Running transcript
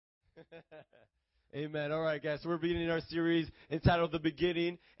Amen. All right, guys. So we're beginning our series entitled The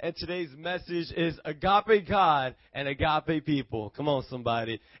Beginning. And today's message is Agape God and Agape people. Come on,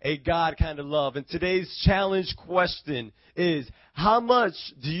 somebody. A God kind of love. And today's challenge question is, how much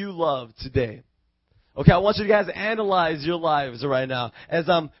do you love today? Okay, I want you guys to analyze your lives right now. As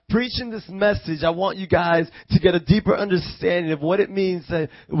I'm preaching this message, I want you guys to get a deeper understanding of what it means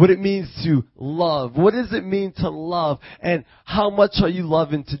to love. What does it mean to love? And how much are you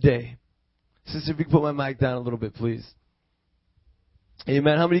loving today? Sister, if you can put my mic down a little bit, please.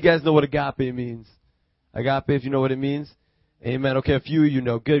 Amen. How many of you guys know what agape means? Agape, if you know what it means. Amen. Okay, a few of you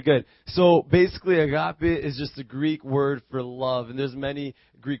know. Good, good. So basically, agape is just a Greek word for love. And there's many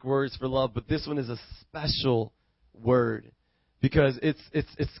Greek words for love, but this one is a special word because it's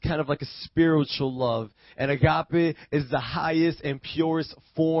kind of like a spiritual love. And agape is the highest and purest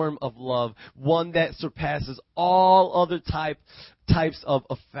form of love, one that surpasses all other types of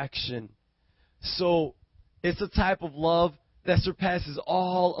affection. So it's a type of love that surpasses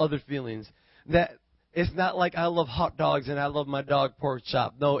all other feelings. That it's not like I love hot dogs and I love my dog pork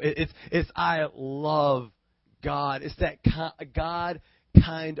chop. No, it's I love God. It's that God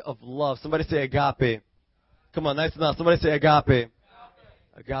kind of love. Somebody say agape. Come on, nice enough. Somebody say agape.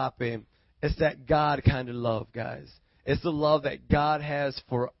 Agape. It's that God kind of love, guys. It's the love that God has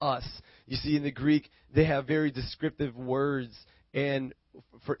for us. You see, in the Greek, they have very descriptive words, and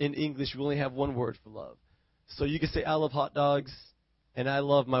in English, we only have one word for love. So you can say, I love hot dogs, and I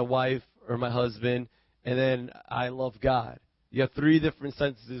love my wife or my husband, and then I love God. You have three different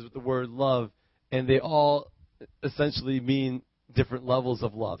sentences with the word love, and they all essentially mean different levels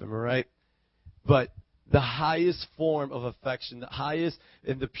of love. Am I right? But the highest form of affection, the highest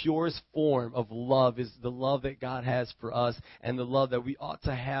and the purest form of love is the love that God has for us and the love that we ought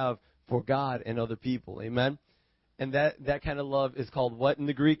to have for God and other people. Amen? And that kind of love is called what in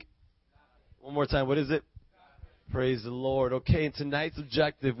the Greek? One more time. What is it? Praise the Lord. Okay, and tonight's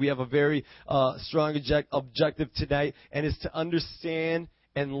objective, we have a very strong objective tonight, and it's to understand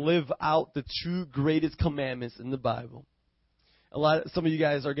and live out the two greatest commandments in the Bible. Some of you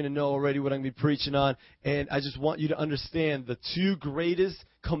guys are going to know already what I'm going to be preaching on, and I just want you to understand the two greatest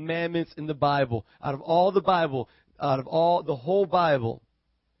commandments in the Bible. Out of the whole Bible,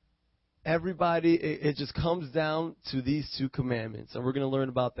 everybody, it just comes down to these two commandments. And we're going to learn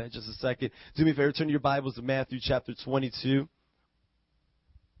about that in just a second. Do me a favor, turn your Bibles to Matthew chapter 22.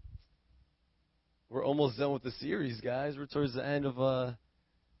 We're almost done with the series, guys. We're towards the end of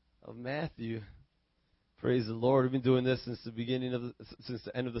Matthew. Praise the Lord. We've been doing this since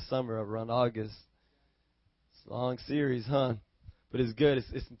the end of the summer, around August. It's a long series, huh? But it's good.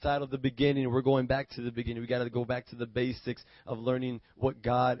 It's entitled The Beginning. We're going back to the beginning. We got to go back to the basics of learning what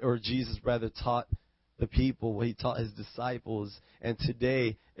God, or Jesus rather, taught the people, what he taught his disciples. And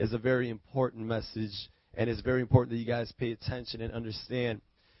today is a very important message, and it's very important that you guys pay attention and understand.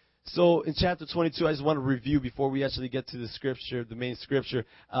 So in chapter 22, I just want to review before we actually get to the scripture, the main scripture.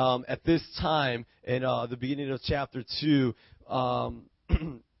 At this time, in the beginning of chapter 2,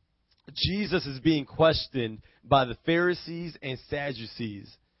 Jesus is being questioned by the Pharisees and Sadducees.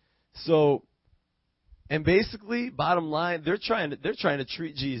 So, and basically, bottom line, they're trying to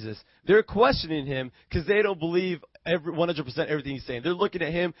treat Jesus. They're questioning him because they don't believe 100% everything he's saying. They're looking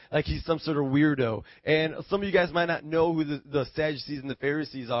at him like he's some sort of weirdo. And some of you guys might not know who the Sadducees and the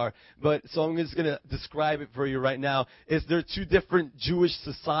Pharisees are, but so I'm just going to describe it for you right now. They're two different Jewish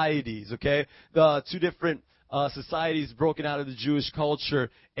societies, okay? The two different societies broken out of the Jewish culture,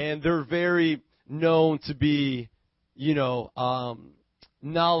 and they're very known to be,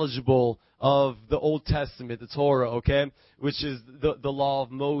 knowledgeable of the Old Testament, the Torah, okay, which is the law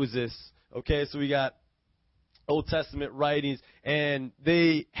of Moses, okay? So we got Old Testament writings, and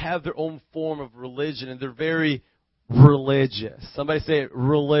they have their own form of religion, and they're very religious. Somebody say it,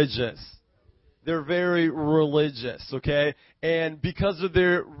 religious. They're very religious, okay? And because of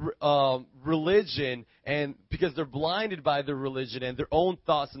their religion, and because they're blinded by their religion and their own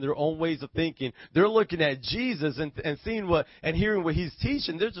thoughts and their own ways of thinking, they're looking at Jesus and seeing and hearing what he's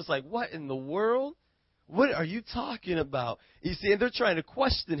teaching. They're just like, what in the world? What are you talking about? You see, and they're trying to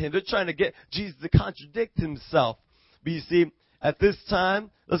question him. They're trying to get Jesus to contradict himself. But you see, at this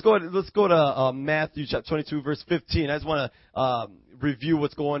time, let's go to Matthew chapter 22, verse 15. I just want to review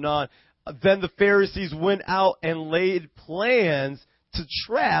what's going on. Then the Pharisees went out and laid plans to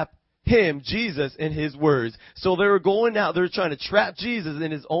trap him, Jesus, in his words. So they were going out, they were trying to trap Jesus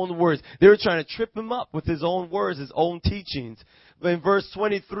in his own words. They were trying to trip him up with his own words, his own teachings. In verse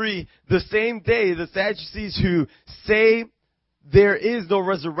 23, the same day, the Sadducees who say there is no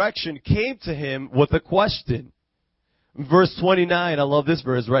resurrection came to him with a question. Verse 29, I love this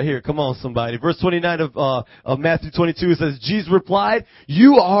verse right here. Come on, somebody. Verse 29 of Matthew 22, it says, Jesus replied,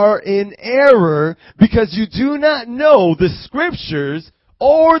 "You are in error because you do not know the scriptures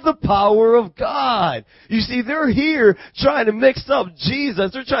or the power of God." You see, they're here trying to mix up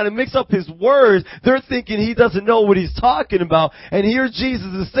Jesus. They're trying to mix up His words. They're thinking He doesn't know what He's talking about. And here Jesus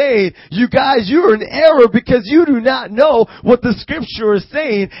is saying, you guys, you're in error because you do not know what the scripture is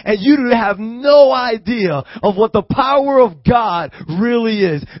saying, and you do have no idea of what the power of God really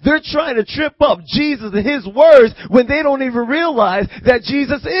is. They're trying to trip up Jesus and His words when they don't even realize that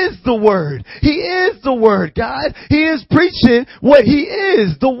Jesus is the Word. He is the Word, guys. He is preaching what He is.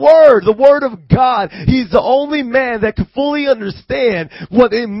 The Word of God. He's the only man that can fully understand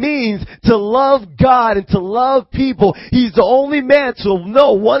what it means to love God and to love people. He's the only man to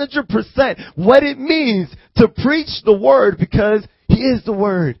know 100% what it means to preach the Word, because He is the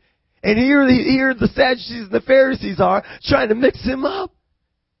Word. And here the Sadducees and the Pharisees are trying to mix Him up.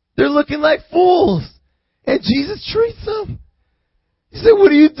 They're looking like fools. And Jesus treats them. He said,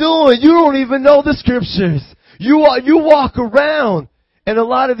 "What are you doing? You don't even know the scriptures. You walk around." And a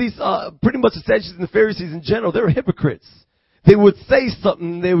lot of these, pretty much the Sadducees and the Pharisees in general, they were hypocrites. They would say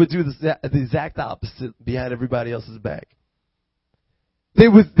something, they would do the exact opposite behind everybody else's back. They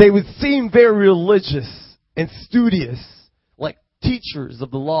would seem very religious and studious, like teachers of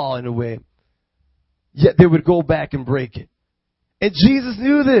the law in a way. Yet they would go back and break it. And Jesus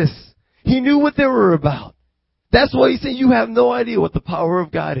knew this. He knew what they were about. That's why He said, you have no idea what the power of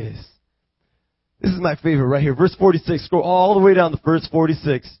God is. This is my favorite right here. Verse 46. Scroll all the way down to verse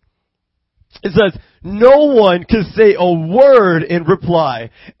 46. It says, "No one could say a word in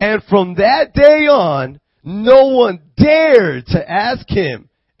reply. And from that day on, no one dared to ask Him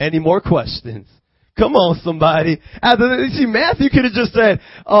any more questions." Come on, somebody. You see, Matthew could have just said,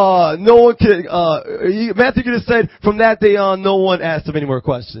 Matthew could have said, from that day on, no one asked Him any more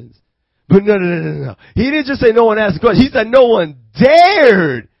questions. But no. He didn't just say no one asked questions. He said no one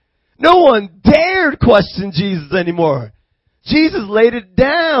dared. No one dared question Jesus anymore. Jesus laid it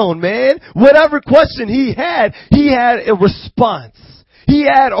down, man. Whatever question he had a response. He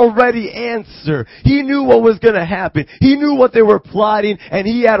had already answered. He knew what was going to happen. He knew what they were plotting, and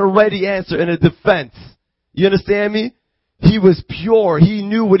he had already answered in a defense. You understand me? He was pure. He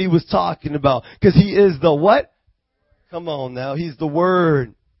knew what he was talking about, because he is the what? Come on now. He's the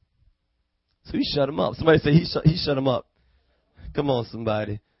Word. So he shut him up. Somebody say he shut him up. Come on,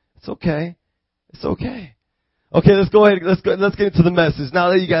 somebody. It's okay. It's okay. Okay, let's go ahead. Let's get into the message. Now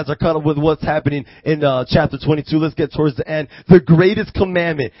that you guys are caught up with what's happening in chapter 22, let's get towards the end. The greatest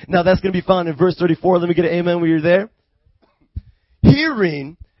commandment. Now that's going to be found in verse 34. Let me get an amen when you're there.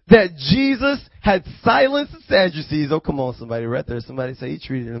 Hearing that Jesus had silenced the Sadducees. Oh, come on, somebody. Right there. Somebody say He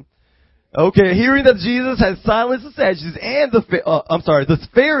treated him. Okay, hearing that Jesus had silenced the Sadducees and the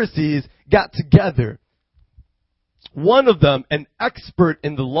Pharisees got together. One of them, an expert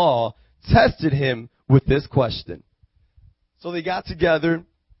in the law, tested Him with this question. So they got together.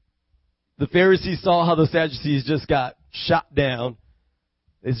 The Pharisees saw how the Sadducees just got shot down.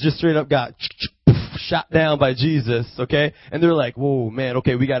 It's just straight up got shot down by Jesus, okay? And they're like, whoa, man,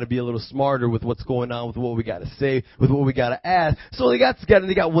 okay, we got to be a little smarter with what's going on, with what we got to say, with what we got to ask. So they got together and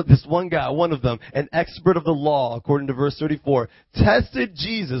they got this one guy, one of them, an expert of the law, according to verse 34, tested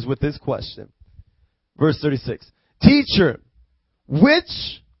Jesus with this question. Verse 36. Teacher,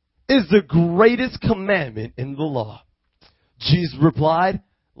 which is the greatest commandment in the law? Jesus replied,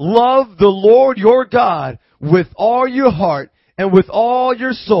 love the Lord your God with all your heart and with all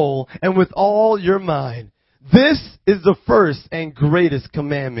your soul and with all your mind. This is the first and greatest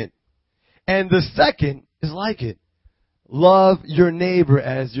commandment. And the second is like it. Love your neighbor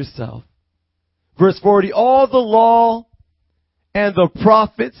as yourself. Verse 40, all the law and the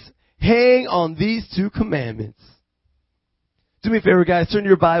prophets hang on these two commandments. Do me a favor, guys. Turn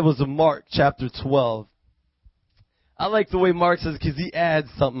your Bibles to Mark chapter 12. I like the way Mark says because he adds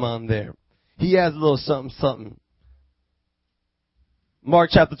something on there. He adds a little something. Mark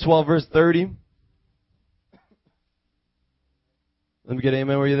chapter 12, verse 30. Let me get an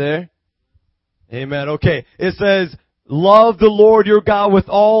amen. Were you there? Amen. Okay. It says, love the Lord your God with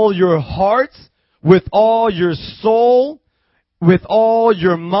all your heart, with all your soul, with all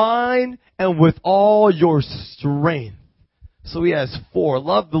your mind, and with all your strength. So he has 4.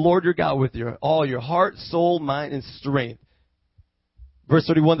 Love the Lord your God with all your heart, soul, mind, and strength. Verse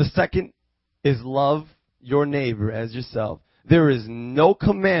 31, the second is love your neighbor as yourself. There is no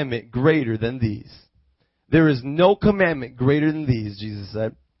commandment greater than these. There is no commandment greater than these, Jesus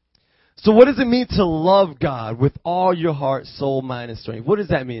said. So what does it mean to love God with all your heart, soul, mind, and strength? What does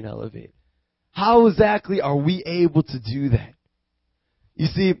that mean, Elevate? How exactly are we able to do that? You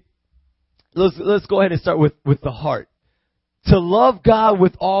see, let's go ahead and start with the heart. To love God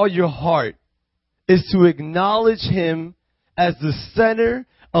with all your heart is to acknowledge Him as the center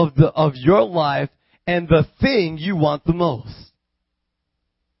of your life and the thing you want the most.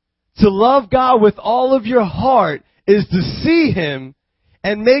 To love God with all of your heart is to see Him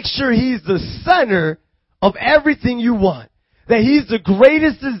and make sure He's the center of everything you want. That He's the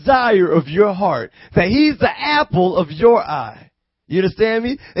greatest desire of your heart. That He's the apple of your eye. You understand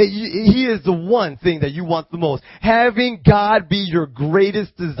me? That He is the one thing that you want the most. Having God be your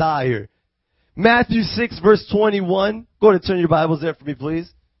greatest desire. Matthew 6 verse 21. Go ahead and turn your Bibles there for me,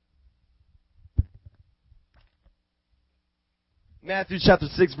 please. Matthew chapter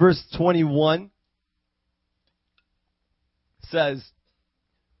 6 verse 21 says,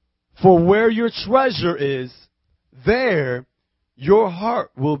 "For where your treasure is, there your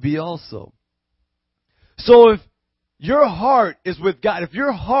heart will be also." So if your heart is with God, if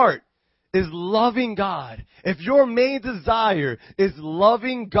your heart is loving God, if your main desire is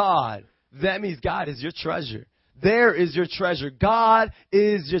loving God, that means God is your treasure. There is your treasure. God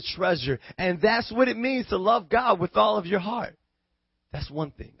is your treasure. And that's what it means to love God with all of your heart. That's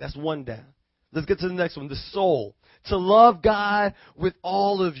one thing. That's one down. Let's get to the next one. The soul. To love God with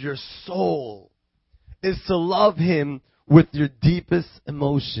all of your soul is to love Him with your deepest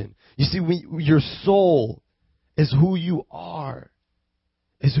emotion. You see, your soul is who you are.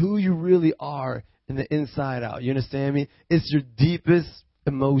 Is who you really are in the inside out. You understand me? It's your deepest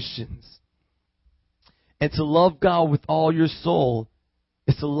emotions. And to love God with all your soul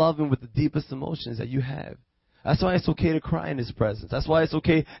is to love Him with the deepest emotions that you have. That's why it's okay to cry in His presence. That's why it's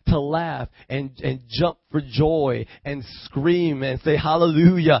okay to laugh and jump for joy and scream and say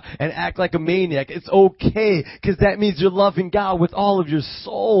hallelujah and act like a maniac. It's okay because that means you're loving God with all of your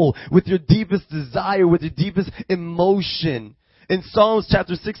soul, with your deepest desire, with your deepest emotion. In Psalms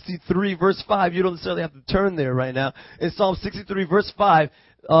chapter 63 verse 5, you don't necessarily have to turn there right now. In Psalm 63 verse 5,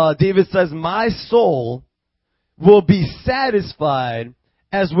 David says, "My soul will be satisfied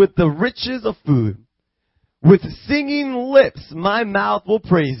as with the riches of food. With singing lips, my mouth will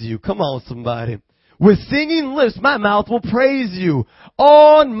praise you." Come on, somebody. With singing lips, my mouth will praise you.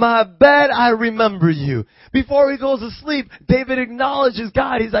 On my bed, I remember you. Before he goes to sleep, David acknowledges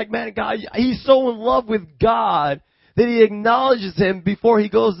God. He's like, man, God, he's so in love with God that he acknowledges Him before he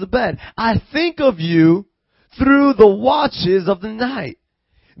goes to bed. I think of you through the watches of the night.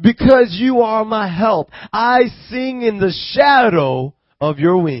 Because you are my help, I sing in the shadow of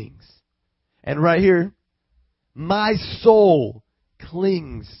your wings. And right here, my soul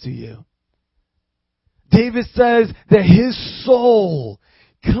clings to you. David says that his soul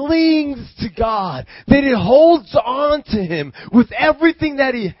clings to God, that it holds on to Him with everything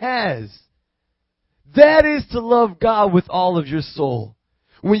that he has. That is to love God with all of your soul.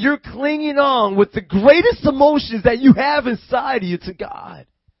 When you're clinging on with the greatest emotions that you have inside of you to God.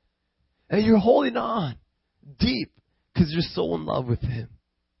 And you're holding on deep because you're so in love with Him.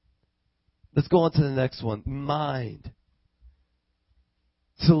 Let's go on to the next one. Mind.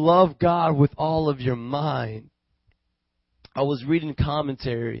 To love God with all of your mind. I was reading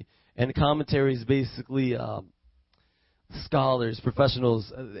commentary, and commentary is basically scholars,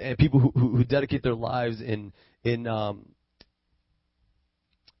 professionals, and people who dedicate their lives in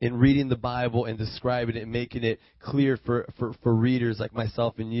reading the Bible and describing it and making it clear for readers like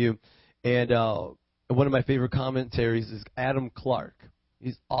myself and you. And one of my favorite commentaries is Adam Clark.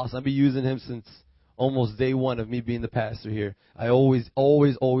 He's awesome. I've been using him since almost day one of me being the pastor here. I always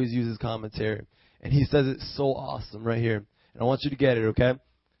use his commentary. And he says it's so awesome right here. And I want you to get it, okay?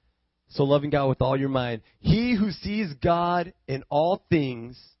 So loving God with all your mind. He who sees God in all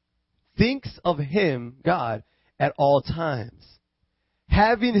things thinks of Him, God, at all times.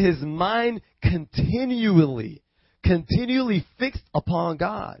 Having his mind continually fixed upon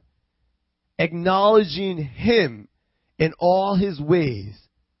God. Acknowledging Him in all His ways,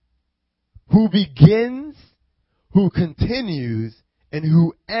 who begins, who continues, and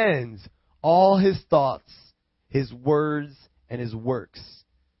who ends all His thoughts, His words, and His works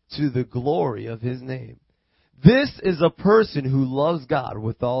to the glory of His name. This is a person who loves God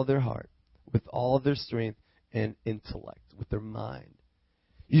with all their heart, with all of their strength and intellect, with their mind.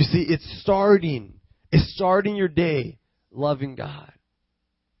 You see, it's starting your day loving God.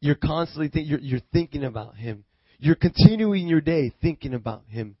 You're constantly you're thinking about Him. You're continuing your day thinking about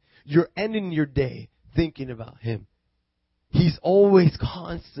Him. You're ending your day thinking about Him. He's always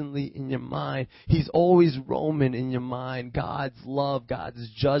constantly in your mind. He's always roaming in your mind. God's love, God's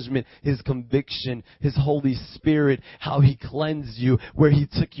judgment, His conviction, His Holy Spirit, how He cleansed you, where He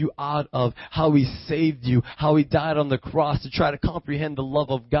took you out of, how He saved you, how He died on the cross to try to comprehend the love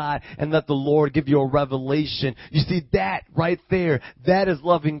of God and let the Lord give you a revelation. You see, that right there, that is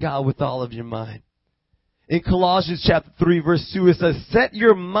loving God with all of your mind. In Colossians chapter 3, verse 2, it says, set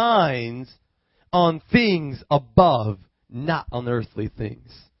your minds on things above, not on earthly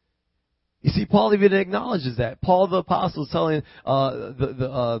things. You see, Paul even acknowledges that. Paul the apostle is telling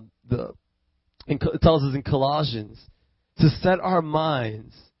it tells us in Colossians to set our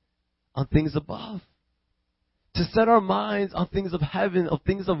minds on things above. To set our minds on things of heaven, of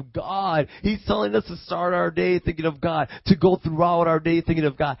things of God. He's telling us to start our day thinking of God, to go throughout our day thinking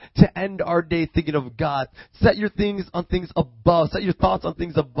of God, to end our day thinking of God. Set your things on things above. Set your thoughts on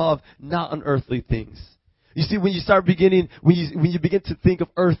things above, not on earthly things. You see, when you begin to think of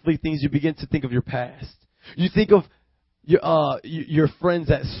earthly things, you begin to think of your past. You think of your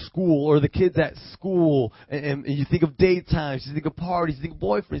friends at school or the kids at school, and you think of daytimes, you think of parties, you think of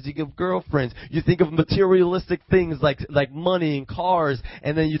boyfriends, you think of girlfriends, you think of materialistic things like money and cars,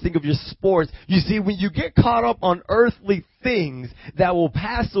 and then you think of your sports. You see, when you get caught up on earthly things that will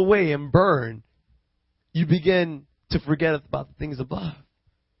pass away and burn, you begin to forget about the things above.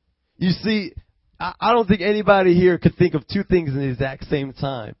 You see, I don't think anybody here could think of two things in the exact same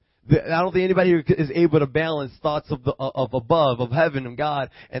time. I don't think anybody here is able to balance thoughts of above, of heaven and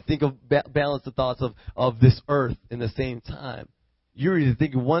God, and think of balance the thoughts of this earth in the same time. You're either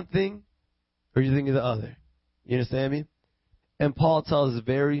thinking one thing or you're thinking the other. You understand me? And Paul tells us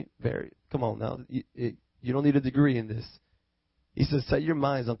come on now, you don't need a degree in this. He says, set your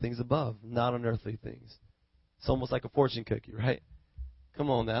minds on things above, not on earthly things. It's almost like a fortune cookie, right?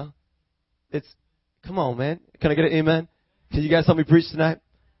 Come on now. Come on, man. Can I get an amen? Can you guys help me preach tonight?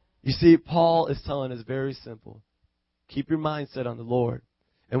 You see, Paul is telling us very simple. Keep your mind set on the Lord.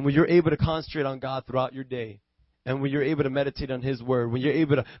 And when you're able to concentrate on God throughout your day, and when you're able to meditate on His Word, when you're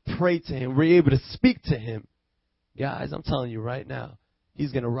able to pray to Him, when you're able to speak to Him, guys, I'm telling you right now,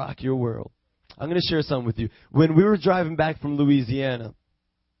 He's going to rock your world. I'm going to share something with you. When we were driving back from Louisiana,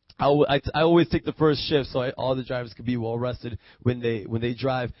 I always take the first shift so all the drivers could be well rested when they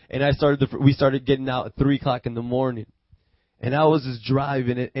drive. And we started getting out at 3 o'clock in the morning. And I was just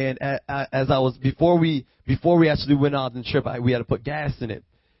driving it, and before we actually went on the trip, we had to put gas in it.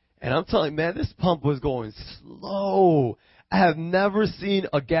 And I'm telling you, man, this pump was going slow. I have never seen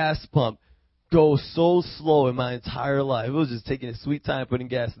a gas pump go so slow in my entire life. It was just taking a sweet time putting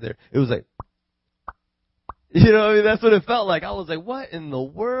gas in there. It was like, you know what I mean? That's what it felt like. I was like, what in the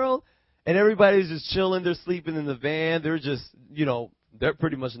world? And everybody's just chilling. They're sleeping in the van. They're just, they're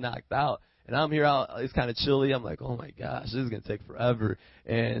pretty much knocked out. And I'm here out, it's kind of chilly. I'm like, oh my gosh, this is going to take forever.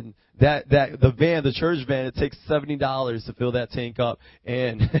 And the church van, it takes $70 to fill that tank up.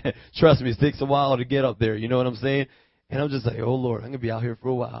 And trust me, it takes a while to get up there. You know what I'm saying? And I'm just like, oh Lord, I'm going to be out here for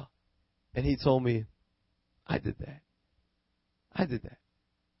a while. And He told me, I did that.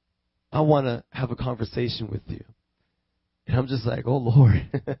 I want to have a conversation with you. And I'm just like, oh Lord.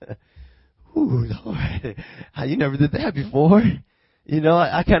 Ooh, Lord. You never did that before.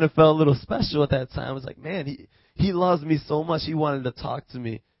 I kind of felt a little special at that time. I was like, man, he loves me so much. He wanted to talk to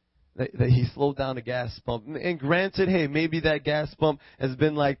me. That he slowed down the gas pump. And granted, hey, maybe that gas pump has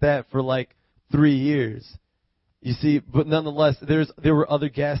been like that for like 3 years. You see, but nonetheless, there were other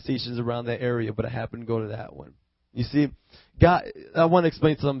gas stations around that area, but I happened to go to that one. You see, God, I want to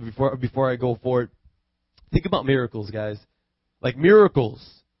explain something before I go forward. Think about miracles, guys. Like miracles,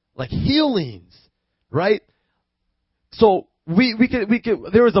 like healings, right? So we could,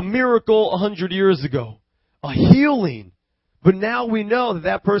 there was a miracle 100 years ago, a healing. But now we know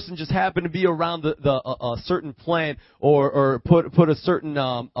that person just happened to be around a certain plant or put a certain,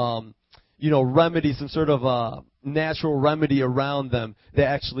 remedy, some sort of natural remedy around them that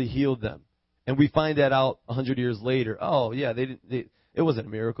actually healed them. And we find that out 100 years later. Oh yeah, it wasn't a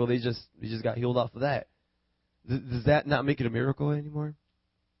miracle. They just got healed off of that. Does that not make it a miracle anymore?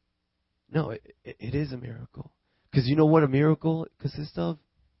 No, it is a miracle. Because you know what a miracle consists of?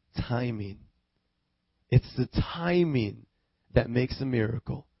 Timing. It's the timing that makes a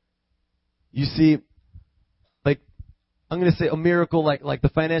miracle. You see, like, I'm going to say a miracle like the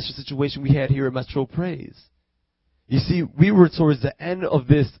financial situation we had here at Metro Praise. You see, we were towards the end of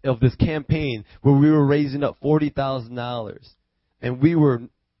this campaign where we were raising up $40,000. And we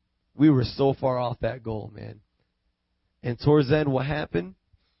were so far off that goal, man. And towards the end, what happened?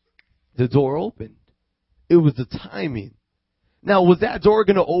 The door opened. It was the timing. Now, was that door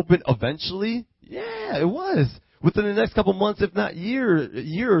going to open eventually? Yeah, it was. within the next couple months, if not a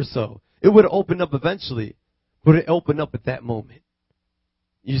year or so. It would have opened up eventually, but it opened up at that moment.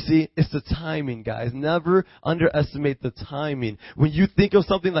 You see, it's the timing, guys. Never underestimate the timing. When you think of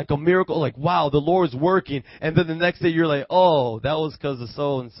something like a miracle, like, wow, the Lord's working, and then the next day you're like, oh, that was because of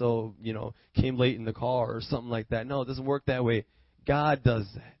so-and-so, came late in the car or something like that. No, it doesn't work that way. God does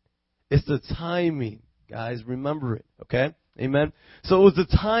that. It's the timing, guys. Remember it, okay? Amen. So it was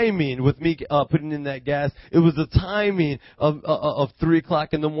the timing with me putting in that gas. It was the timing of 3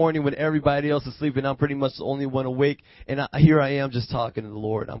 o'clock in the morning when everybody else is sleeping. I'm pretty much the only one awake, and here I am just talking to the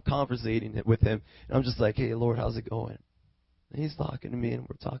Lord. I'm conversating with Him, and I'm just like, "Hey, Lord, how's it going?" And He's talking to me, and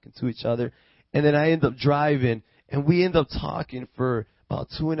we're talking to each other. And then I end up driving, and we end up talking for about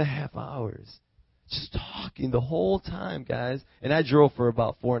 2.5 hours. Just talking the whole time, guys. And I drove for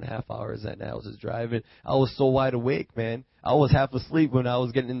about 4.5 hours that night. I was just driving. I was so wide awake, man. I was half asleep when I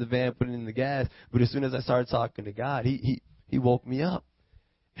was getting in the van, putting in the gas. But as soon as I started talking to God, He woke me up.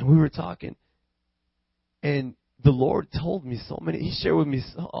 And we were talking. And the Lord told me so many. He shared with me,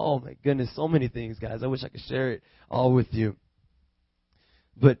 oh my goodness, so many things, guys. I wish I could share it all with you.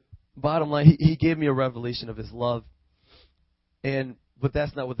 But bottom line, He gave me a revelation of His love. But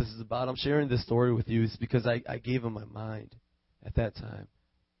that's not what this is about. I'm sharing this story with you because I gave Him my mind at that time.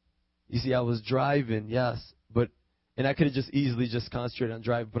 You see, I was driving, yes, and I could have just easily just concentrated on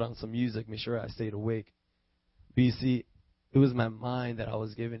driving, put on some music, make sure I stayed awake. But you see, it was my mind that I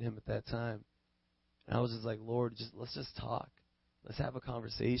was giving Him at that time. And I was just like, Lord, let's just talk. Let's have a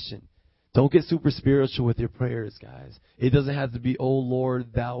conversation. Don't get super spiritual with your prayers, guys. It doesn't have to be, oh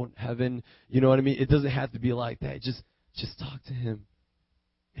Lord, thou in heaven. You know what I mean? It doesn't have to be like that. Just talk to Him.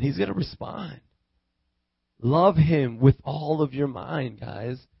 And He's going to respond. Love Him with all of your mind,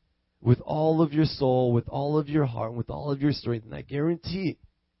 guys. With all of your soul, with all of your heart, with all of your strength. And I guarantee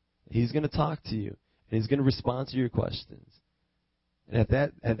He's going to talk to you. And He's going to respond to your questions. And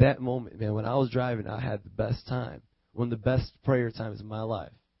at that moment, man, when I was driving, I had the best time. One of the best prayer times in my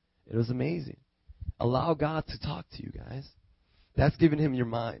life. It was amazing. Allow God to talk to you, guys. That's giving Him your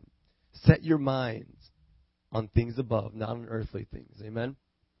mind. Set your minds on things above, not on earthly things. Amen?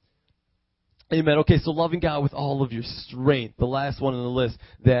 Amen. Okay, so loving God with all of your strength. The last one on the list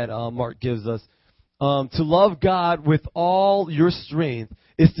that Mark gives us. To love God with all your strength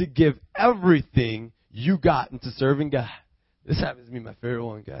is to give everything you got into serving God. This happens to be my favorite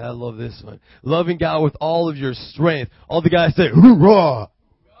one, guys. I love this one. Loving God with all of your strength. All the guys say, hoorah!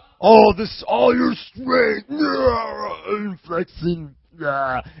 All your strength. Yeah, flexing.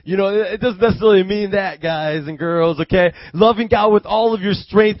 Yeah. It doesn't necessarily mean that, guys and girls, okay? Loving God with all of your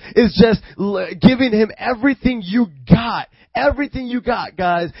strength is just giving Him everything you got. Everything you got,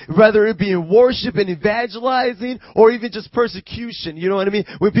 guys, whether it be in worship and evangelizing or even just persecution. You know what I mean?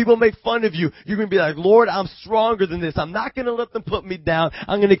 When people make fun of you, you're going to be like, Lord, I'm stronger than this. I'm not going to let them put me down.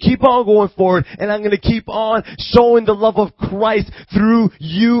 I'm going to keep on going forward, and I'm going to keep on showing the love of Christ through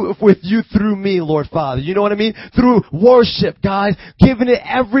you, with you through me, Lord Father. You know what I mean? Through worship, guys, giving it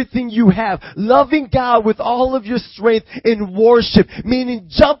everything you have. Loving God with all of your strength in worship, meaning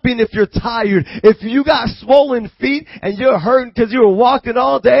jumping if you're tired. If you got swollen feet and you're hurting because you were walking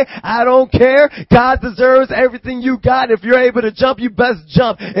all day, I don't care. God deserves everything you got. If you're able to jump, you best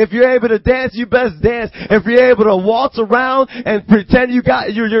jump. If you're able to dance, you best dance. If you're able to waltz around and pretend you're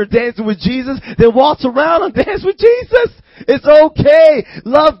dancing with Jesus, then waltz around and dance with Jesus. It's okay.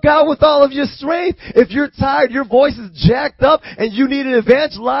 Love God with all of your strength. If you're tired, your voice is jacked up, and you need to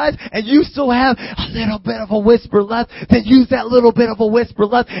evangelize, and you still have a little bit of a whisper left, then use that little bit of a whisper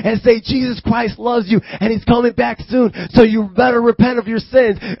left and say, Jesus Christ loves you, and He's coming back soon, so you better repent of your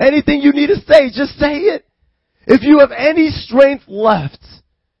sins. Anything you need to say, just say it. If you have any strength left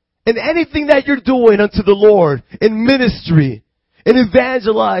in anything that you're doing unto the Lord, in ministry, in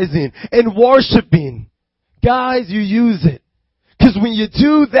evangelizing, in worshiping, guys, you use it. Because when you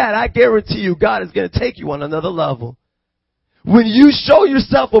do that, I guarantee you, God is going to take you on another level. When you show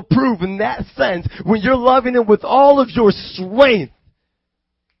yourself approved in that sense, when you're loving Him with all of your strength,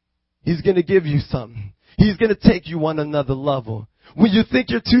 He's going to give you something. He's going to take you on another level. When you think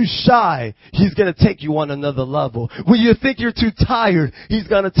you're too shy, He's going to take you on another level. When you think you're too tired, He's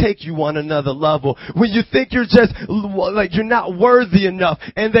going to take you on another level. When you think you're just, like you're not worthy enough,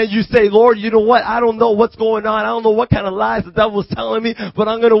 and then you say, Lord, you know what? I don't know what's going on. I don't know what kind of lies the devil's telling me, but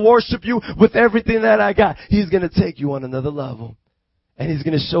I'm going to worship you with everything that I got. He's going to take you on another level. And He's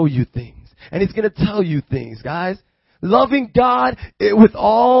going to show you things. And He's going to tell you things, guys. Loving God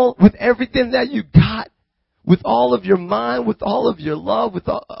with everything that you got, with all of your mind, with all of your love, with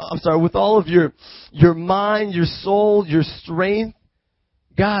all of your mind, your soul, your strength.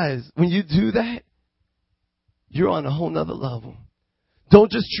 Guys, when you do that, you're on a whole nother level.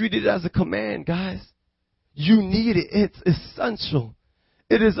 Don't just treat it as a command, guys. You need it. It's essential.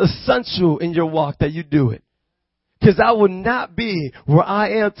 It is essential in your walk that you do it. Because I would not be where I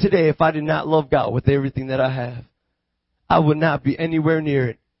am today if I did not love God with everything that I have. I would not be anywhere near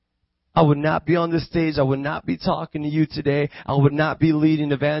it. I would not be on this stage. I would not be talking to you today. I would not be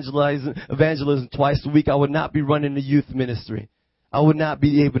leading evangelism twice a week. I would not be running the youth ministry. I would not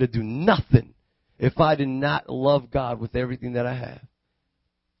be able to do nothing if I did not love God with everything that I have.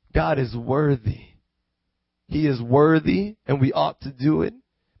 God is worthy. He is worthy, and we ought to do it.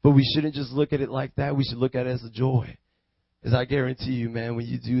 But we shouldn't just look at it like that. We should look at it as a joy. As I guarantee you, man, when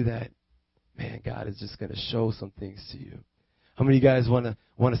you do that, man, God is just going to show some things to you. How many of you guys want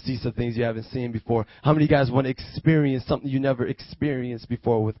to see some things you haven't seen before? How many of you guys want to experience something you never experienced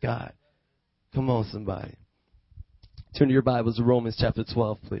before with God? Come on, somebody. Turn to your Bibles to Romans chapter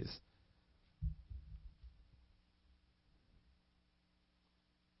 12, please.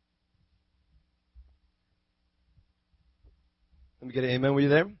 Let me get an amen. Were you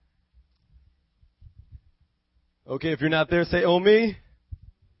there? Okay, if you're not there, say, oh, me.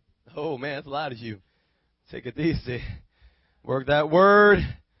 Oh, man, it's a lot of you. Take it easy. Work that word.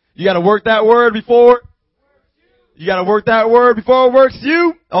 You got to work that word before. You got to work that word before it works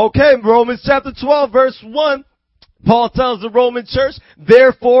you. Okay, Romans chapter 12, verse 1. Paul tells the Roman church,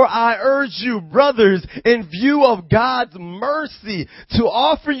 therefore I urge you, brothers, in view of God's mercy, to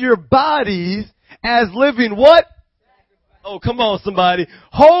offer your bodies as living what? Oh, come on, somebody.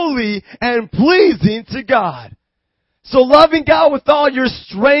 Holy and pleasing to God. So loving God with all your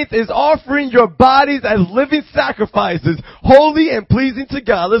strength is offering your bodies as living sacrifices, holy and pleasing to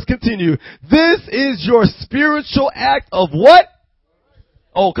God. Let's continue. This is your spiritual act of what?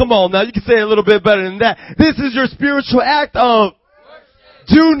 Oh, come on now. You can say it a little bit better than that. This is your spiritual act of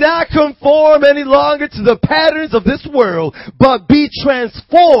do not conform any longer to the patterns of this world, but be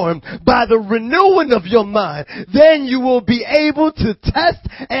transformed by the renewing of your mind. Then you will be able to test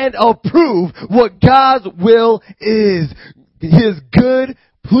and approve what God's will is, His good,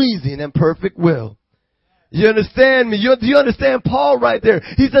 pleasing, and perfect will. You understand me? Do you understand Paul right there?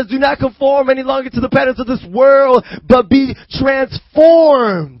 He says, do not conform any longer to the patterns of this world, but be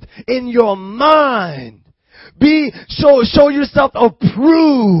transformed in your mind. Show yourself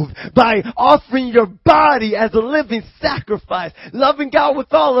approved by offering your body as a living sacrifice. Loving God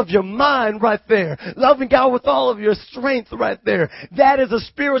with all of your mind right there. Loving God with all of your strength right there. That is a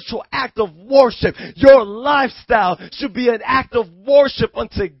spiritual act of worship. Your lifestyle should be an act of worship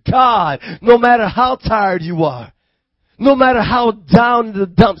unto God, no matter how tired you are. No matter how down in the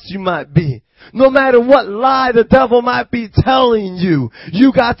dumps you might be. No matter what lie the devil might be telling you,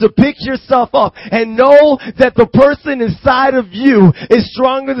 you got to pick yourself up and know that the person inside of you is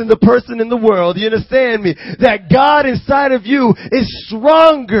stronger than the person in the world. You understand me? That God inside of you is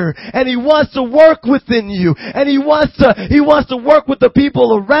stronger and He wants to work within you and He wants to work with the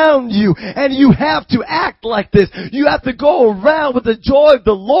people around you, and you have to act like this. You have to go around with the joy of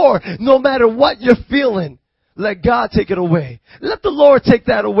the Lord no matter what you're feeling. Let God take it away. Let the Lord take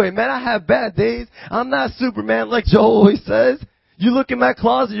that away. Man, I have bad days. I'm not Superman like Joe always says. You look in my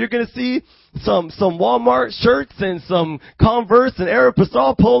closet, you're going to see some Walmart shirts and some Converse and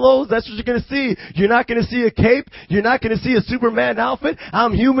Aeropostale polos. That's what you're going to see. You're not going to see a cape. You're not going to see a Superman outfit.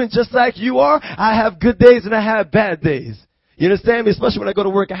 I'm human just like you are. I have good days and I have bad days. You understand me? Especially when I go to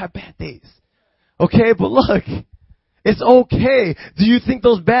work, I have bad days. Okay, but look, it's okay. Do you think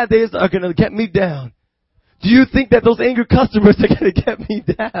those bad days are going to get me down? Do you think that those angry customers are going to get me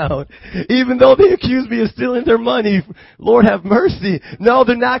down? Even though they accuse me of stealing their money, Lord have mercy. No,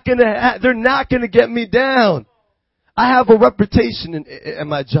 they're not going to get me down. I have a reputation in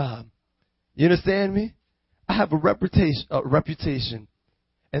my job. You understand me? I have a reputation.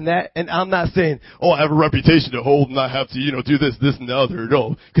 And I'm not saying, oh, I have a reputation to hold and I have to, do this, and the other.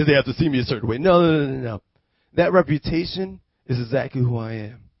 No, because they have to see me a certain way. No. That reputation is exactly who I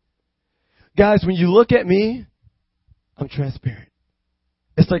am. Guys, when you look at me, I'm transparent.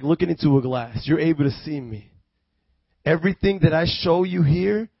 It's like looking into a glass. You're able to see me. Everything that I show you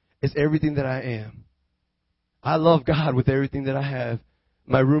here is everything that I am. I love God with everything that I have.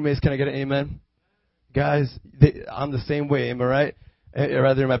 My roommates, can I get an amen? Guys, I'm the same way, am I right?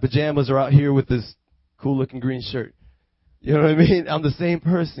 Rather, my pajamas are out here with this cool-looking green shirt. You know what I mean? I'm the same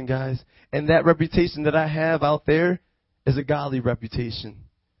person, guys. And that reputation that I have out there is a godly reputation.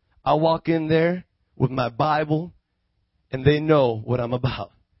 I walk in there with my Bible, and they know what I'm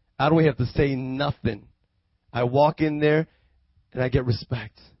about. I don't have to say nothing. I walk in there, and I get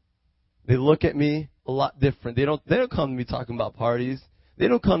respect. They look at me a lot different. They don't come to me talking about parties. They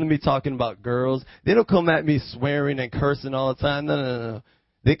don't come to me talking about girls. They don't come at me swearing and cursing all the time. No.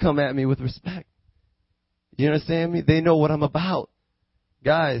 They come at me with respect. You understand me? They know what I'm about.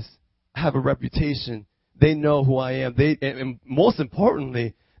 Guys, I have a reputation. They know who I am. And most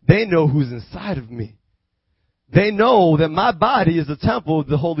importantly, they know who's inside of me. They know that my body is the temple of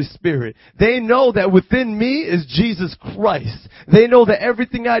the Holy Spirit. They know that within me is Jesus Christ. They know that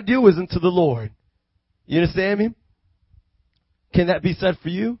everything I do is unto the Lord. You understand me? Can that be said for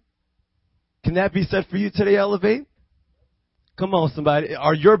you? Can that be said for you today, Elevate? Come on, somebody.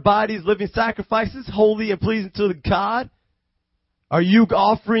 Are your bodies living sacrifices, holy and pleasing to God? Are you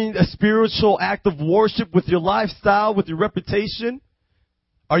offering a spiritual act of worship with your lifestyle, with your reputation?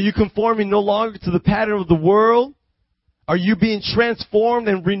 Are you conforming no longer to the pattern of the world? Are you being transformed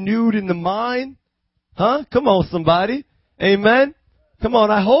and renewed in the mind? Huh? Come on, somebody. Amen? Come on,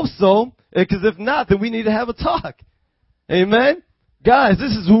 I hope so. Because if not, then we need to have a talk. Amen? Guys,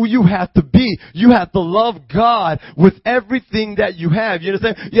 this is who you have to be. You have to love God with everything that you have. You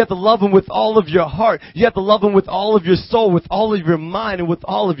understand? You have to love Him with all of your heart. You have to love Him with all of your soul, with all of your mind, and with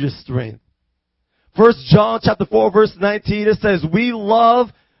all of your strength. 1 John chapter 4, verse 19, it says, we love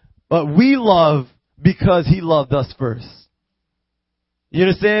because He loved us first. You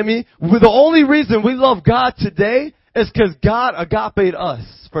understand me? The only reason we love God today is because God agape'd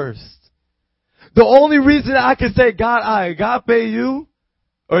us first. The only reason I can say, God, I agape you,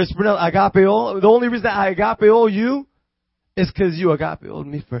 or it's pronounced agapeo, the only reason I agapeo you is because you agapeoed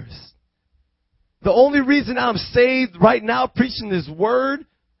me first. The only reason I'm saved right now preaching this word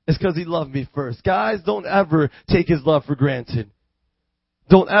is because He loved me first. Guys, don't ever take His love for granted.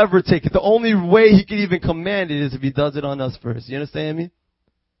 Don't ever take it. The only way He can even command it is if He does it on us first. You understand me?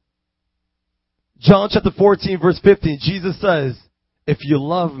 John chapter 14, verse 15, Jesus says, if you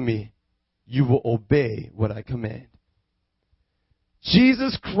love me, you will obey what I command.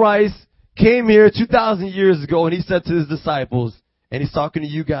 Jesus Christ came here 2,000 years ago and He said to His disciples, and He's talking to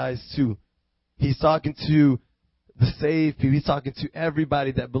you guys too. He's talking to the saved people. He's talking to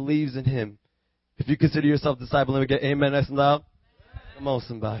everybody that believes in Him. If you consider yourself a disciple, let me get amen nice and loud. Come on,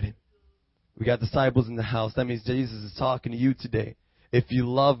 somebody. We got disciples in the house. That means Jesus is talking to you today. If you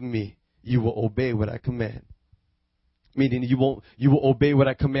love me, you will obey what I command. Meaning you will obey what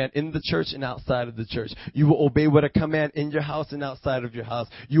I command in the church and outside of the church. You will obey what I command in your house and outside of your house.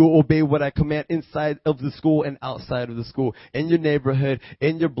 You will obey what I command inside of the school and outside of the school. In your neighborhood,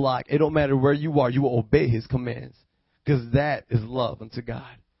 in your block. It don't matter where you are. You will obey His commands. Because that is love unto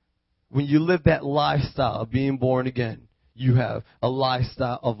God. When you live that lifestyle of being born again, you have a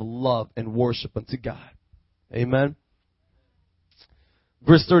lifestyle of love and worship unto God. Amen.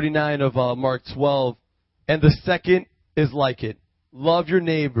 Verse 39 of Mark 12. And the second is like it. Love your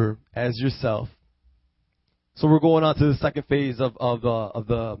neighbor as yourself. So we're going on to the second phase of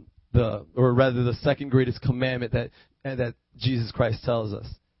the second greatest commandment that Jesus Christ tells us.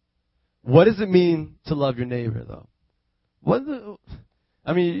 What does it mean to love your neighbor, though?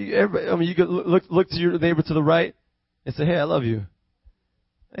 You could look to your neighbor to the right and say, "Hey, I love you."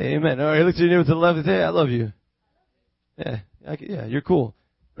 Amen. All right, look to your neighbor to the left and say, "Hey, I love you." Yeah, you're cool.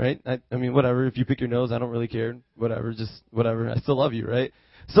 Right? Whatever. If you pick your nose, I don't really care. Whatever. Just whatever. I still love you, right?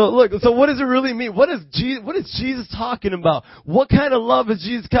 So look, so what does it really mean? What is Jesus talking about? What kind of love is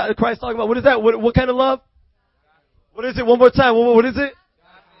Jesus Christ talking about? What is that? What kind of love? What is it? One more time. What is it?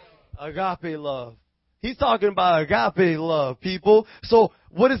 Agape love. He's talking about agape love, people. So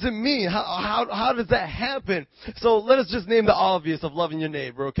what does it mean? How does that happen? So let us just name the obvious of loving your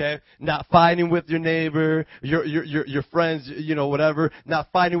neighbor, okay? Not fighting with your neighbor, your friends, whatever. Not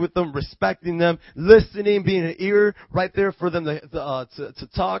fighting with them, respecting them, listening, being an ear right there for them to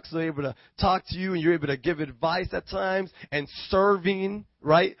talk, so they're able to talk to you and you're able to give advice at times, and serving,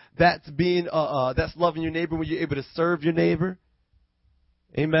 right? That's loving your neighbor when you're able to serve your neighbor.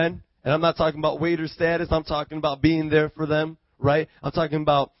 Amen. And I'm not talking about waiter status. I'm talking about being there for them, right? I'm talking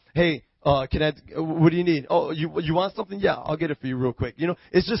about, hey, what do you need? Oh, you want something? Yeah, I'll get it for you real quick.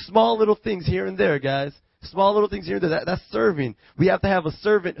 It's just small little things here and there, guys. Small little things here and there. That's serving. We have to have a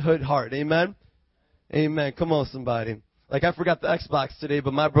servanthood heart. Amen? Amen. Come on, somebody. Like, I forgot the Xbox today,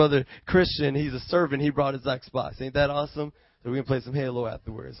 but my brother Christian, he's a servant. He brought his Xbox. Ain't that awesome? So we can play some Halo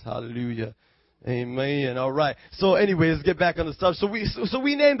afterwards. Hallelujah. Amen. All right. So anyway, let's get back on the stuff. So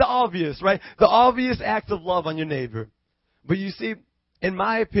we named the obvious, right? The obvious act of love on your neighbor. But you see, in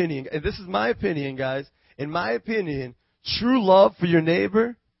my opinion, and this is my opinion, guys, in my opinion, true love for your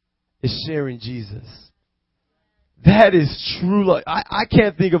neighbor is sharing Jesus. That is true love. I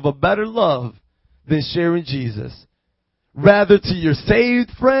can't think of a better love than sharing Jesus. Rather to your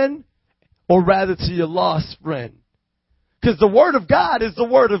saved friend or rather to your lost friend. Because the Word of God is the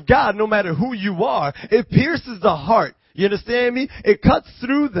Word of God no matter who you are. It pierces the heart. You understand me? It cuts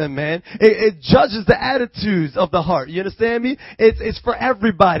through them, man. It judges the attitudes of the heart. You understand me? It's for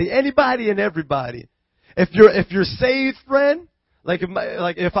everybody. Anybody and everybody. If you're saved, friend, like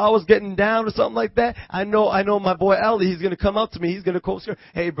if I was getting down or something like that, I know my boy Ellie, he's gonna come up to me, he's gonna quote scripture.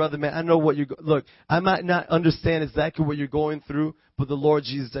 Hey brother, man, I know what look, I might not understand exactly what you're going through, but the Lord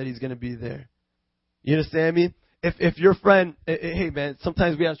Jesus said He's gonna be there. You understand me? If your friend, hey man,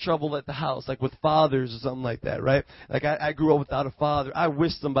 sometimes we have trouble at the house, like with fathers or something like that, right? Like I grew up without a father. I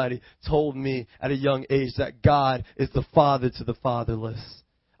wish somebody told me at a young age that God is the father to the fatherless.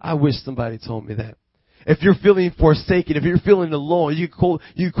 I wish somebody told me that. If you're feeling forsaken, if you're feeling alone, you quote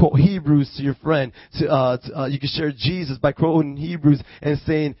Hebrews to your friend. You can share Jesus by quoting Hebrews and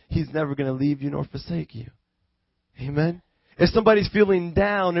saying He's never going to leave you nor forsake you. Amen. If somebody's feeling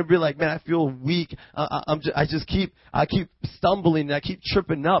down, they'll be like, man, I feel weak. I keep stumbling and I keep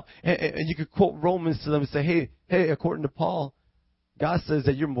tripping up. And you could quote Romans to them and say, hey, according to Paul, God says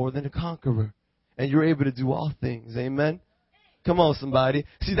that you're more than a conqueror and you're able to do all things. Amen. Come on, somebody.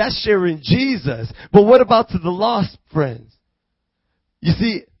 See, that's sharing Jesus. But what about to the lost friends? You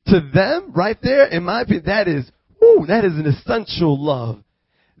see, to them, right there, in my opinion, that is an essential love.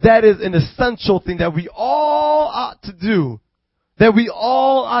 That is an essential thing that we all ought to do. That we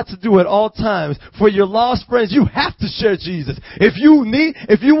all ought to do at all times. For your lost friends, you have to share Jesus. If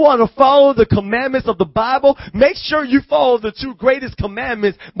you want to follow the commandments of the Bible, make sure you follow the two greatest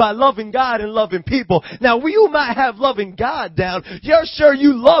commandments by loving God and loving people. Now, you might have loving God down. You're sure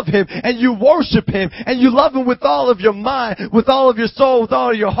you love Him and you worship Him and you love Him with all of your mind, with all of your soul, with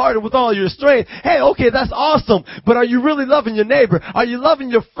all of your heart, and with all of your strength. Hey, okay, that's awesome. But are you really loving your neighbor? Are you loving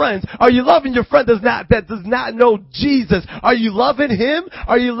your friends? Are you loving your friend that does not know Jesus? Are you loving him?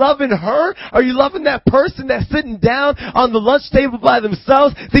 Are you loving her? Are you loving that person that's sitting down on the lunch table by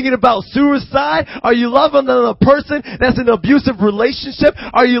themselves thinking about suicide? Are you loving the person that's in an abusive relationship?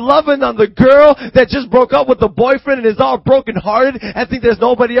 Are you loving on the girl that just broke up with a boyfriend and is all brokenhearted and think there's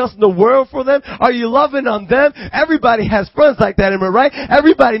nobody else in the world for them? Are you loving on them? Everybody has friends like that, am I right?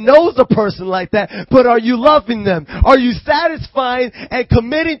 Everybody knows a person like that, but are you loving them? Are you satisfying and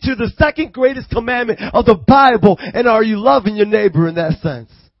committing to the second greatest commandment of the Bible? And are you loving your neighbor in that sense?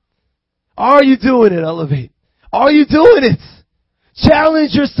 Are you doing it, Elevate? Are you doing it?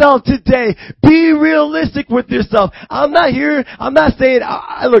 Challenge yourself today. Be realistic with yourself. I'm not saying,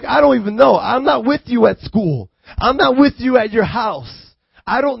 look, I don't even know. I'm not with you at school. I'm not with you at your house.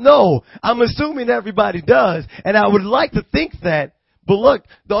 I don't know. I'm assuming everybody does, and I would like to think that. But look,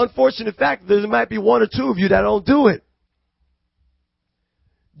 the unfortunate fact is there might be one or two of you that don't do it.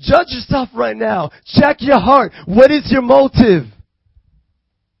 Judge yourself right now. Check your heart. What is your motive?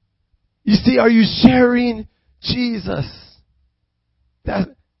 You see, are you sharing Jesus? That's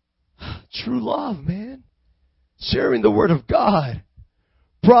true love, man. Sharing the Word of God.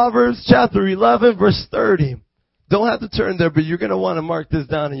 Proverbs chapter 11, verse 30. Don't have to turn there, but you're going to want to mark this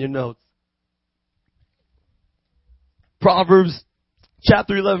down in your notes. Proverbs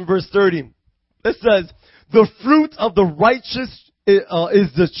chapter 11, verse 30. It says, the fruit of the righteous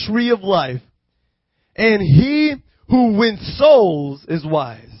is the tree of life, and he who wins souls is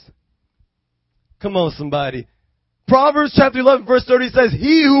wise. Come on, somebody. Proverbs chapter 11, verse 30 says,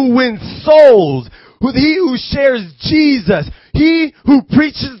 he who wins souls, he who shares Jesus, he who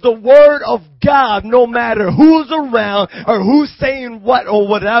preaches the word of God, no matter who's around or who's saying what or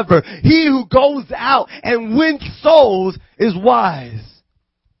whatever, he who goes out and wins souls is wise.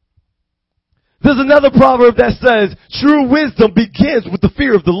 There's another proverb that says, true wisdom begins with the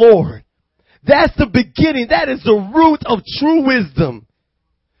fear of the Lord. That's the beginning. That is the root of true wisdom.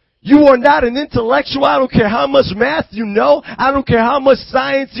 You are not an intellectual. I don't care how much math you know. I don't care how much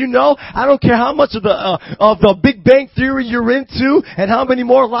science you know. I don't care how much of the Big Bang Theory you're into and how many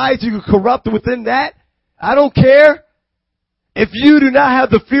more lives you can corrupt within that. I don't care. If you do not have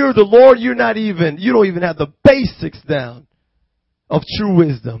the fear of the Lord, you don't even have the basics down of true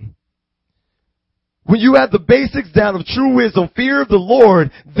wisdom. When you have the basics down of true wisdom, fear of the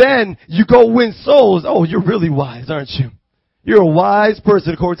Lord, then you go win souls. Oh, you're really wise, aren't you? You're a wise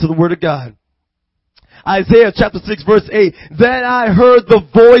person according to the Word of God. Isaiah chapter 6 verse 8. Then I heard the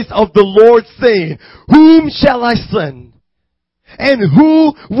voice of the Lord saying, whom shall I send? And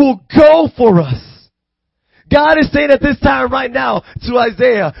who will go for us? God is saying at this time right now to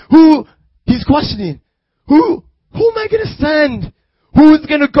Isaiah, he's questioning, who am I going to send? Who's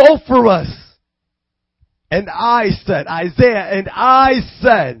going to go for us? And I said, Isaiah, and I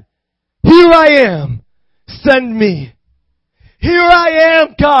said, here I am, send me. Here I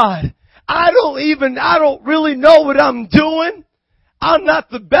am, God. I don't really know what I'm doing. I'm not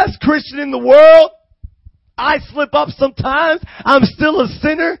the best Christian in the world. I slip up sometimes. I'm still a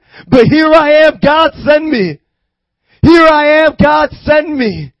sinner. But here I am. God send me. Here I am. God send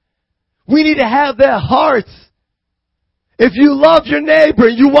me. We need to have that heart. If you love your neighbor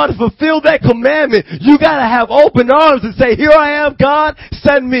and you want to fulfill that commandment, you got to have open arms and say, here I am, God,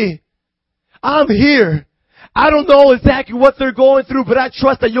 send me. I'm here. I don't know exactly what they're going through, but I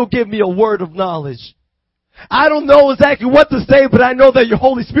trust that you'll give me a word of knowledge. I don't know exactly what to say, but I know that your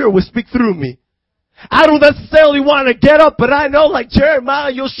Holy Spirit will speak through me. I don't necessarily want to get up, but I know, like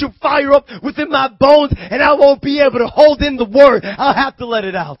Jeremiah, you'll shoot fire up within my bones and I won't be able to hold in the word. I'll have to let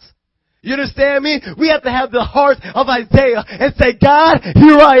it out. You understand me? We have to have the heart of Isaiah and say, God,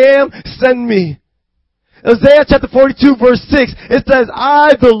 here I am, send me. Isaiah chapter 42 verse 6, it says,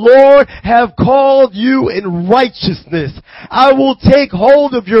 I, the Lord, have called you in righteousness. I will take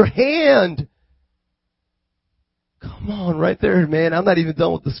hold of your hand. Come on, right there, man. I'm not even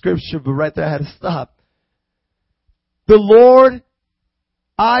done with the scripture, but right there I had to stop. The Lord,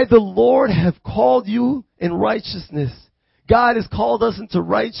 I, the Lord, have called you in righteousness. God has called us into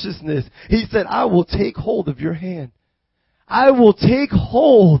righteousness. He said, I will take hold of your hand. I will take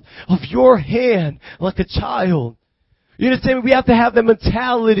hold of your hand like a child. You understand me? We have to have the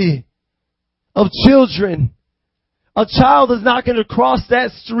mentality of children. A child is not going to cross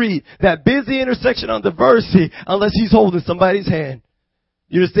that street, that busy intersection on Diversity, unless he's holding somebody's hand.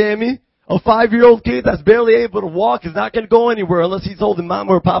 You understand me? A 5-year-old kid that's barely able to walk is not going to go anywhere unless he's holding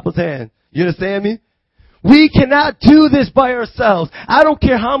mama or papa's hand. You understand me? We cannot do this by ourselves. I don't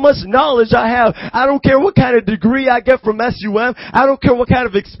care how much knowledge I have. I don't care what kind of degree I get from SUM. I don't care what kind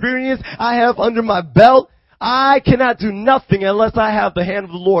of experience I have under my belt. I cannot do nothing unless I have the hand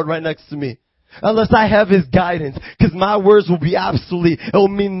of the Lord right next to me. Unless I have His guidance. Because my words will be obsolete. It will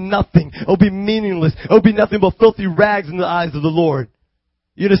mean nothing. It will be meaningless. It will be nothing but filthy rags in the eyes of the Lord.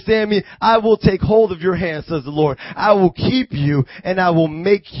 You understand me? I will take hold of your hand, says the Lord. I will keep you and I will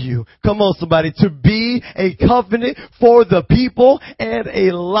make you. Come on, somebody. To be a covenant for the people and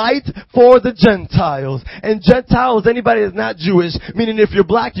a light for the Gentiles. And Gentiles, anybody that's not Jewish, meaning if you're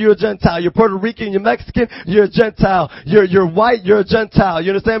black, you're a Gentile. You're Puerto Rican, you're Mexican, you're a Gentile. You're white, you're a Gentile.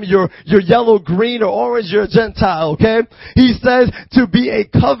 You understand me? You're yellow, green, or orange, you're a Gentile, okay? He says to be a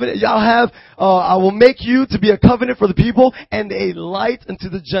covenant. I will make you to be a covenant for the people and a light unto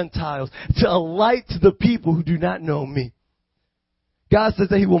the Gentiles, to a light to the people who do not know me. God says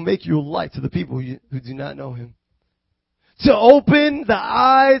that He will make you a light to the people who do not know Him. To open the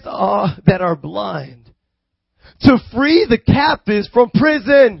eyes that are blind. To free the captives from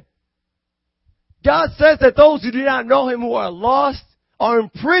prison. God says that those who do not know Him, who are lost, are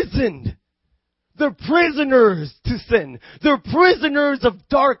imprisoned. They're prisoners to sin. They're prisoners of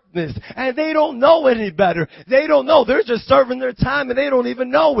darkness. And they don't know any better. They don't know. They're just serving their time and they don't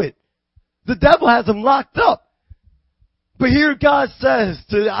even know it. The devil has them locked up. But here God says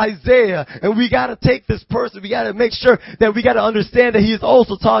to Isaiah, and we gotta take this person, we gotta make sure that we gotta understand that He is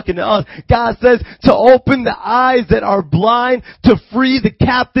also talking to us. God says to open the eyes that are blind, to free the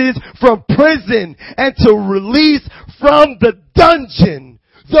captives from prison, and to release from the dungeon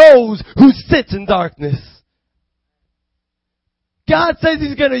those who sit in darkness. God says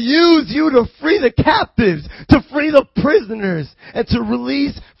He's going to use you to free the captives, to free the prisoners, and to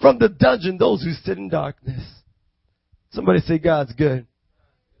release from the dungeon those who sit in darkness. Somebody say God's good.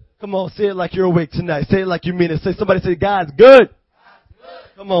 Come on, say it like you're awake tonight. Say it like you mean it. Somebody say God's good.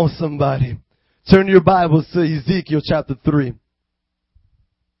 Come on, somebody. Turn your Bibles to Ezekiel chapter 3.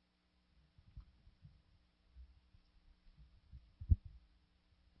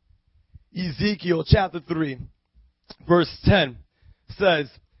 Ezekiel chapter 3, verse 10 says,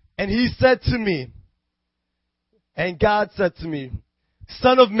 and He said to me, and God said to me,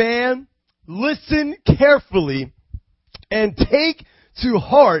 Son of man, listen carefully and take to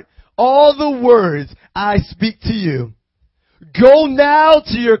heart all the words I speak to you. Go now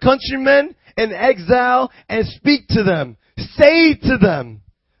to your countrymen in exile and speak to them. Say to them,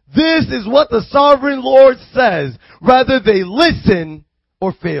 this is what the sovereign Lord says, whether they listen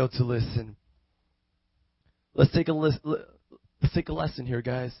or fail to listen. Let's take a lesson here,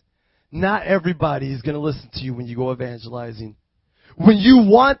 guys. Not everybody is going to listen to you when you go evangelizing. When you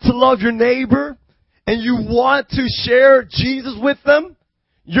want to love your neighbor and you want to share Jesus with them,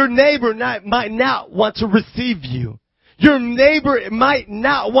 your neighbor might not want to receive you. Your neighbor might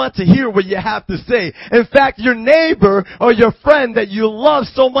not want to hear what you have to say. In fact, your neighbor or your friend that you love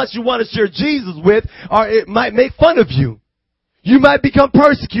so much you want to share Jesus with, it might make fun of you. You might become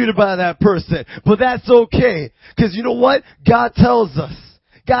persecuted by that person, but that's okay. Because you know what? God tells us.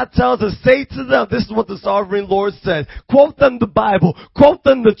 God tells us, say to them, this is what the sovereign Lord says. Quote them the Bible. Quote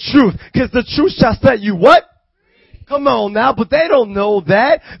them the truth. Because the truth shall set you what? Come on now, but they don't know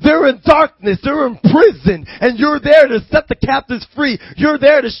that. They're in darkness. They're in prison. And you're there to set the captives free. You're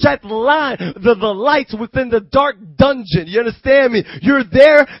there to shine the lights within the dark dungeon. You understand me? You're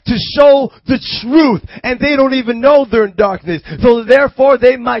there to show the truth. And they don't even know they're in darkness. So therefore,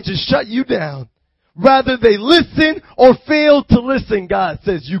 they might just shut you down. Rather they listen or fail to listen, God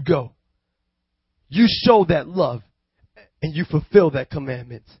says you go. You show that love. And you fulfill that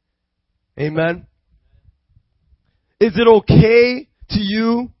commandment. Amen. Is it okay to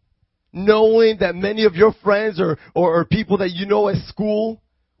you knowing that many of your friends or people that you know at school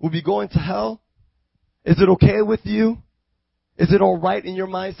will be going to hell? Is it okay with you? Is it all right in your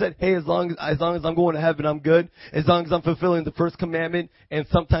mindset? Hey, as long as I'm going to heaven, I'm good. As long as I'm fulfilling the first commandment and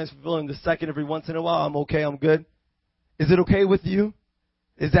sometimes fulfilling the second every once in a while, I'm okay, I'm good. Is it okay with you?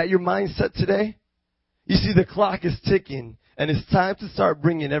 Is that your mindset today? You see, the clock is ticking and it's time to start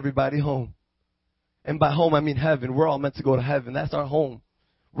bringing everybody home. And by home, I mean heaven. We're all meant to go to heaven. That's our home.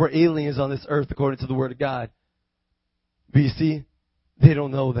 We're aliens on this earth according to the Word of God. But you see, they don't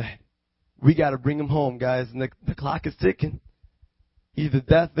know that. We got to bring them home, guys. And the clock is ticking. Either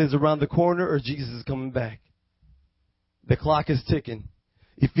death is around the corner or Jesus is coming back. The clock is ticking.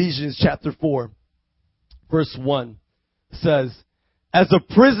 Ephesians chapter 4, verse 1 says, as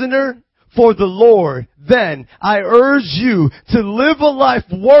a prisoner for the Lord, then I urge you to live a life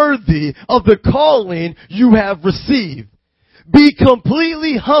worthy of the calling you have received. Be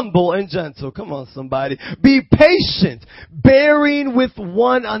completely humble and gentle. Come on, somebody. Be patient, bearing with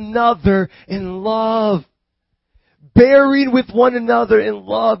one another in love. Bearing with one another in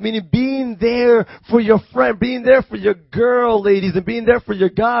love, meaning being there for your friend, being there for your girl, ladies, and being there for your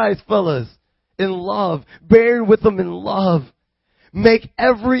guys, fellas, in love. Bearing with them in love. Make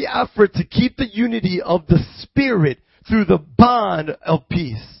every effort to keep the unity of the Spirit through the bond of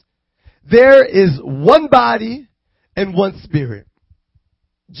peace. There is one body and one Spirit.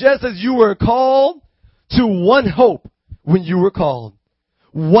 Just as you were called to one hope when you were called.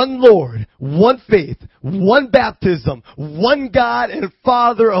 One Lord, one faith, one baptism, one God and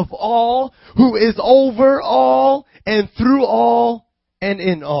Father of all, who is over all and through all and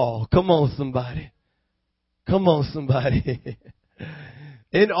in all. Come on, somebody. Come on, somebody.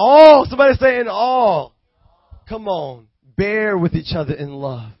 In all. Somebody say in all. Come on. Bear with each other in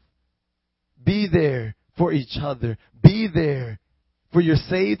love. Be there for each other. Be there for your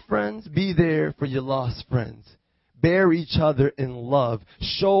saved friends. Be there for your lost friends. Bear each other in love.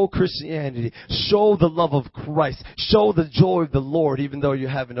 Show Christianity. Show the love of Christ. Show the joy of the Lord even though you're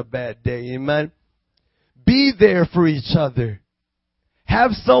having a bad day. Amen. Be there for each other.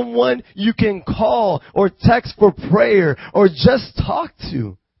 Have someone you can call or text for prayer or just talk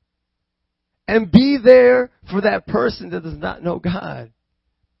to. And be there for that person that does not know God.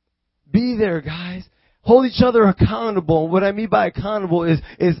 Be there, guys. Hold each other accountable. And what I mean by accountable is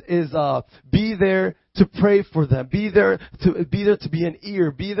be there to pray for them. Be there to be an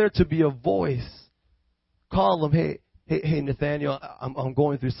ear. Be there to be a voice. Call them. Hey, Nathaniel, I'm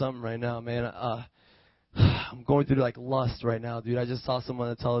going through something right now, man. I'm going through like lust right now, dude. I just saw someone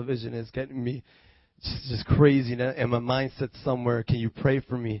on the television. It's getting me just crazy, and my mindset's somewhere. Can you pray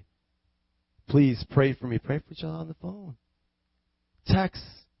for me? Please pray for me. Pray for each other on the phone. Text.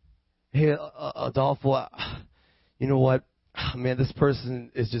 Hey, Adolfo, you know what? Man, this person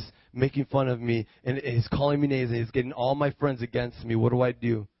is just making fun of me, and he's calling me names, and he's getting all my friends against me. What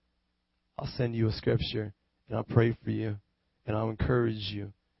do? I'll send you a scripture, and I'll pray for you, and I'll encourage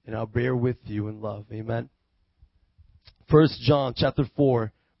you. And I'll bear with you in love. Amen. 1 John chapter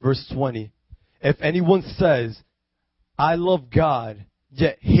 4, verse 20. If anyone says, I love God,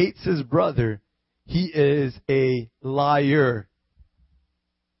 yet hates his brother, he is a liar.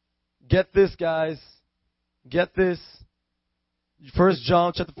 Get this, guys. Get this. 1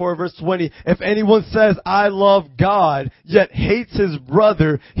 John chapter 4, verse 20. If anyone says, I love God, yet hates his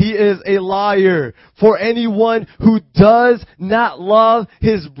brother, he is a liar. For anyone who does not love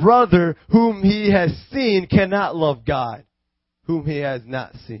his brother whom he has seen cannot love God, whom he has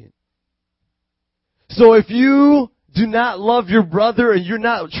not seen. So if you do not love your brother and you're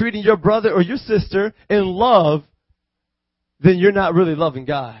not treating your brother or your sister in love, then you're not really loving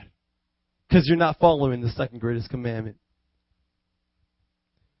God. Because you're not following the second greatest commandment.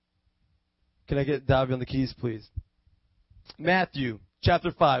 Can I get Davy on the keys, please? Matthew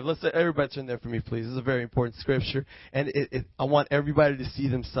chapter 5. Let's everybody turn there for me, please. This is a very important scripture. And I want everybody to see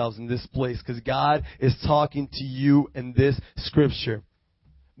themselves in this place because God is talking to you in this scripture.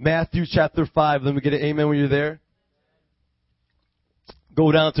 Matthew chapter 5. Let me get an amen when you're there.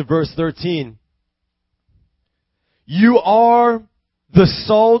 Go down to verse 13. You are the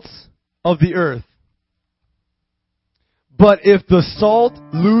salt of the earth. But if the salt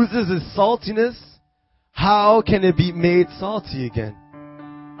loses its saltiness, how can it be made salty again?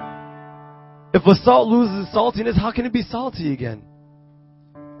 If a salt loses its saltiness, how can it be salty again?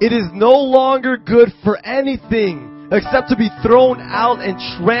 It is no longer good for anything except to be thrown out and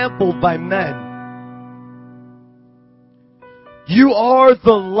trampled by men. You are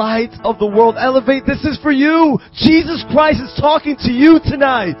the light of the world. Elevate, this is for you. Jesus Christ is talking to you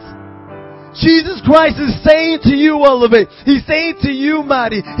tonight. Jesus Christ is saying to you, Elevate. He's saying to you,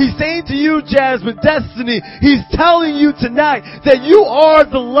 Maddie. He's saying to you, Jasmine, Destiny. He's telling you tonight that you are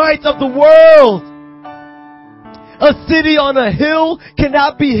the light of the world. A city on a hill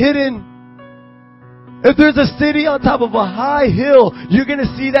cannot be hidden. If there's a city on top of a high hill, you're going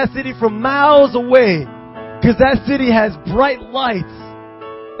to see that city from miles away. Because that city has bright lights.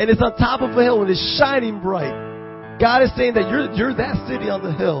 And it's on top of a hill and it's shining bright. God is saying that you're that city on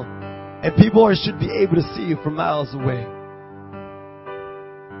the hill. And people should be able to see you from miles away.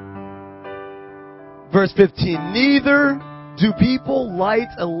 Verse 15. Neither do people light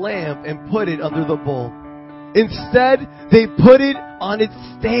a lamp and put it under the bowl. Instead, they put it on its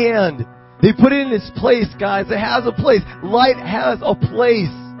stand. They put it in its place, guys. It has a place. Light has a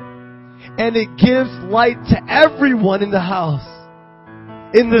place. And it gives light to everyone in the house.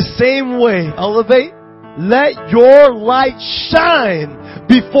 In the same way, Elevate, let your light shine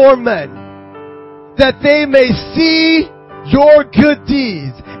before men, that they may see your good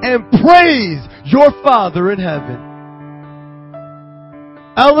deeds and praise your Father in heaven.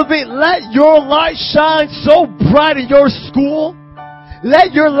 Elevate, let your light shine so bright in your school.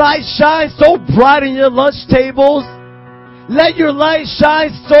 Let your light shine so bright in your lunch tables. Let your light shine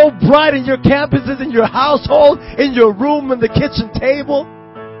so bright in your campuses, in your household, in your room, in the kitchen table.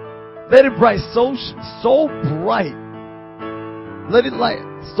 Let it bright so bright. Let it light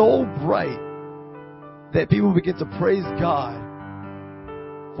so bright that people begin to praise God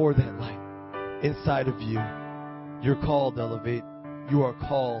for that light inside of you. You're called, Elevate. You are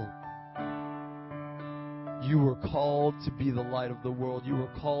called. You were called to be the light of the world. You were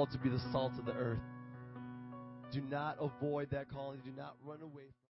called to be the salt of the earth. Do not avoid that calling. Do not run away from it.